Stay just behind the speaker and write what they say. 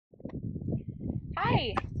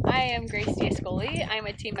Hi, I am Grace Diascoli. I'm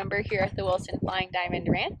a team member here at the Wilson Flying Diamond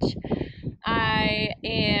Ranch. I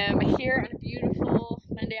am here on a beautiful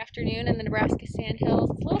Monday afternoon in the Nebraska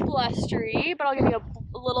Sandhills. It's a little blustery, but I'll give you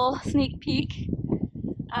a little sneak peek.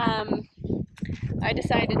 I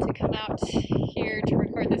decided to come out here to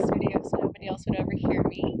record this video so nobody else would overhear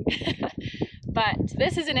me. But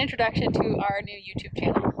this is an introduction to our new YouTube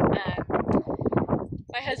channel.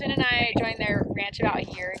 My husband and I joined their ranch about a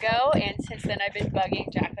year ago, and since then I've been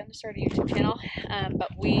bugging Jaclyn to start a YouTube channel, but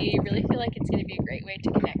we really feel like it's going to be a great way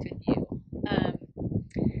to connect with you.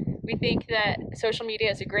 We think that social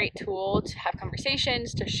media is a great tool to have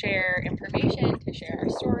conversations, to share information, to share our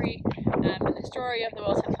story, and the story of the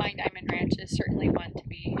Wilson Flying Diamond Ranch is certainly one to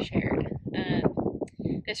be shared.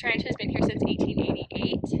 This ranch has been here since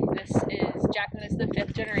 1888. Jaclyn is the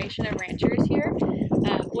 5th generation of ranchers here.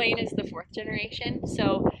 Blaine is the 4th generation,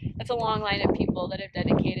 so that's a long line of people that have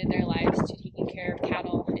dedicated their lives to taking care of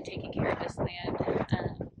cattle and taking care of this land,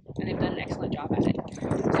 and they've done an excellent job at it.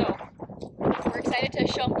 So we're excited to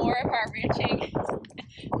show more of our ranching.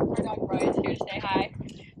 Our dog Roy is here to say hi,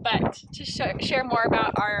 but to share more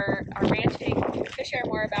about our ranching, to share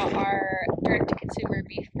more about our direct-to-consumer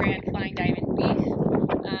beef brand, Flying Diamond Beef,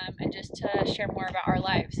 and just to share more about our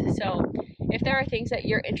lives. So if there are things that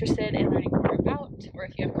you're interested in learning more about, or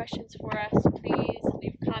if you have questions for us, please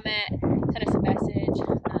leave a comment, send us a message.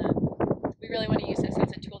 We really want to use this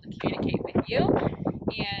as a tool to communicate with you,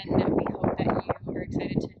 and we hope that you are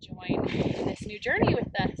excited to join this new journey with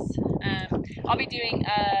us. I'll be doing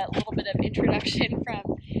a little bit of introduction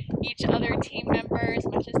from each other team member, as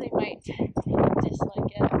much as they might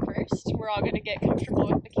dislike it at first. We're all going to get comfortable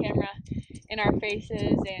with the camera in our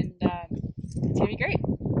faces, and it's going to be great.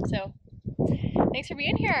 So thanks for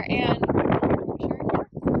being here, and sharing more.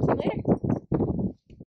 See you later.